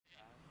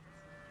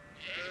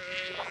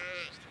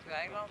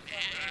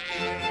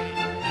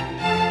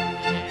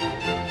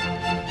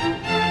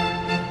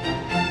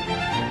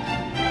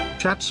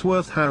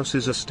Chatsworth House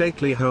is a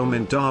stately home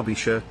in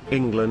Derbyshire,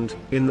 England,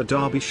 in the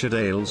Derbyshire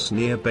Dales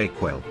near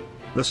Bakewell.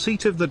 The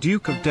seat of the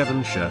Duke of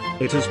Devonshire,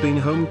 it has been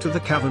home to the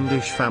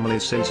Cavendish family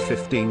since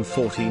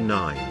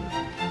 1549.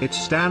 It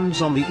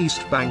stands on the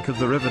east bank of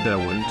the River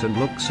Derwent and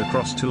looks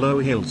across to low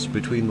hills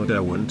between the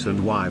Derwent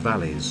and Wye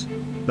valleys.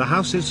 The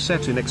house is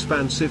set in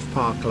expansive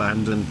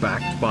parkland and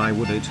backed by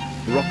wooded,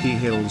 rocky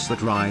hills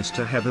that rise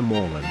to heather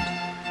moorland.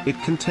 It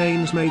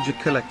contains major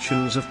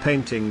collections of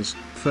paintings,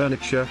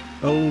 furniture,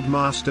 old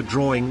master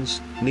drawings,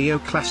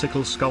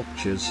 neoclassical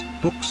sculptures,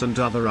 books and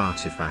other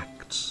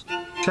artifacts.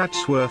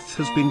 Chatsworth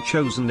has been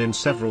chosen in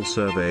several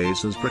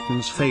surveys as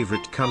Britain's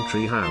favourite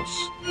country house.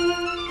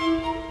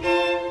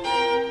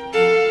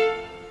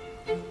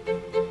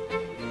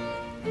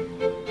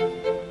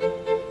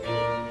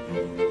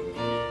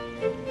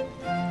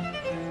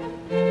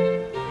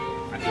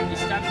 I think we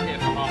stand here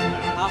for half an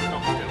hour. Half an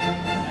hour still.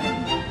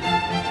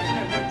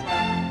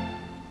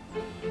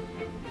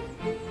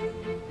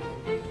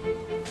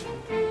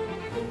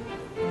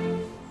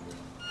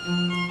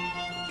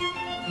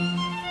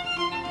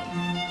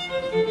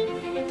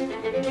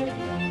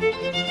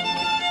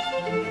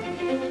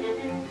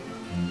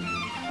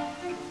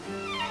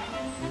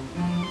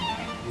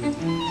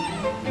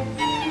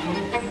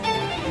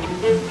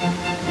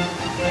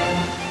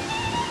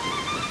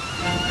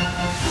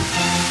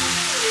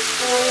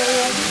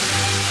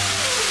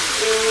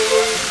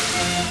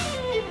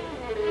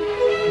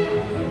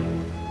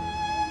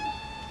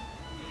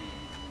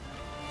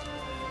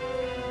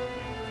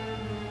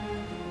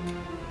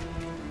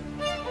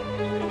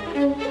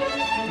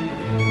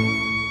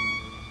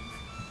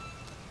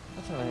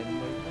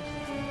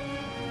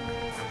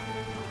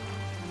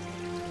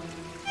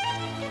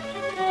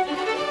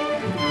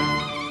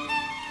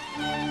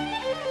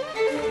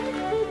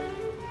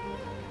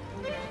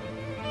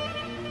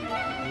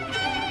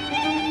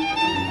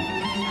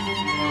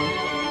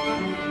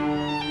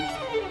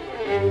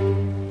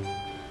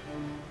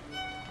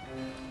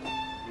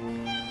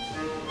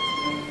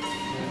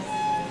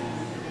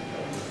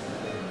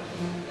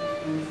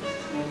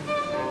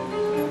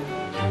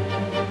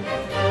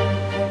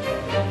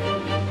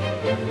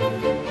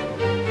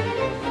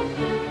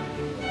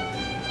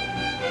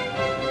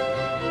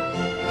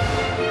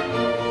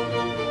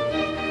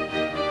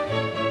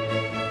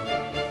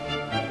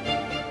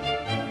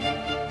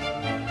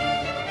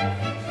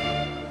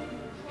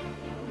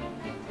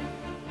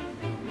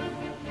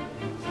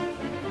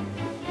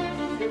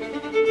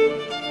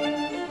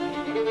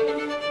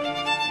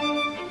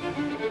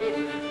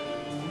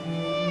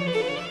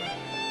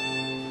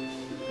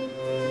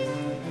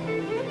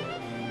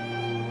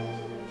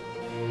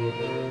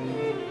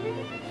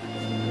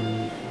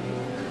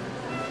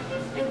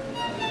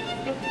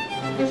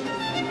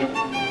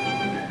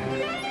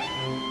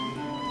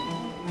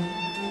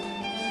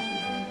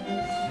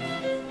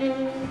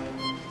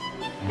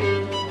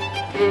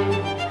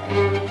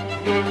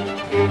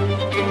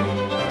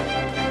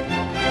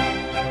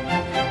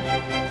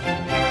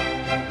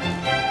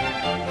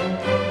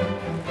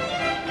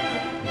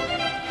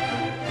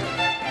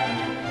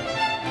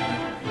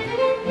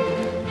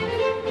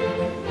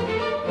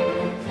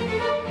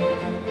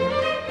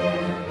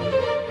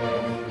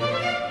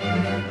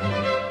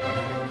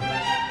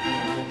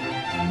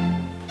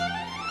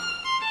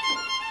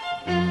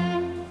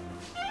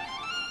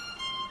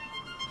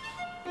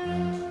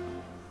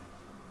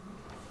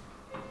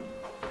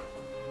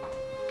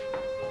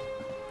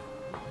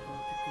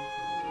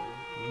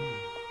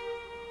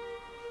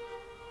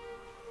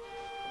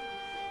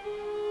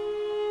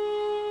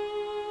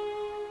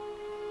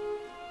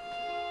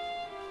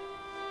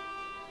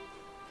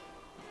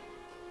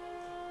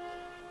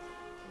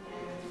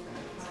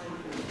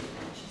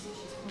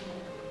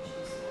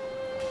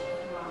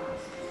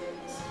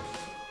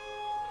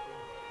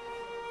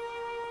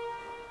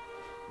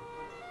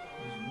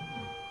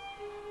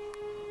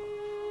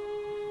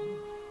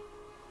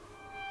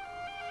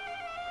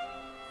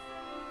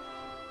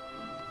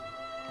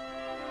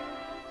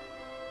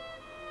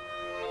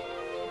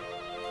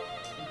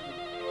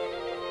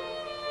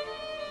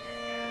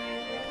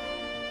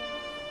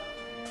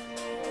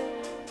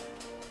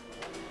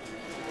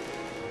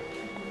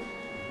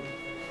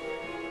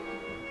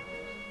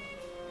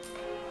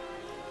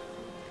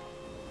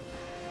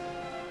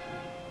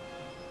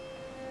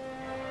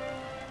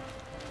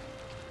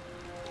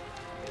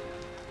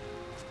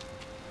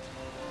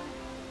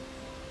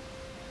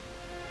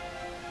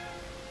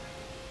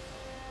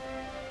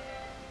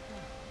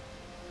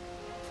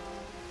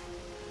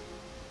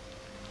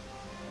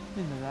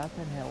 Inderdaad,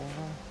 en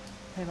helder.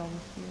 Heel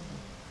anders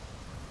hier.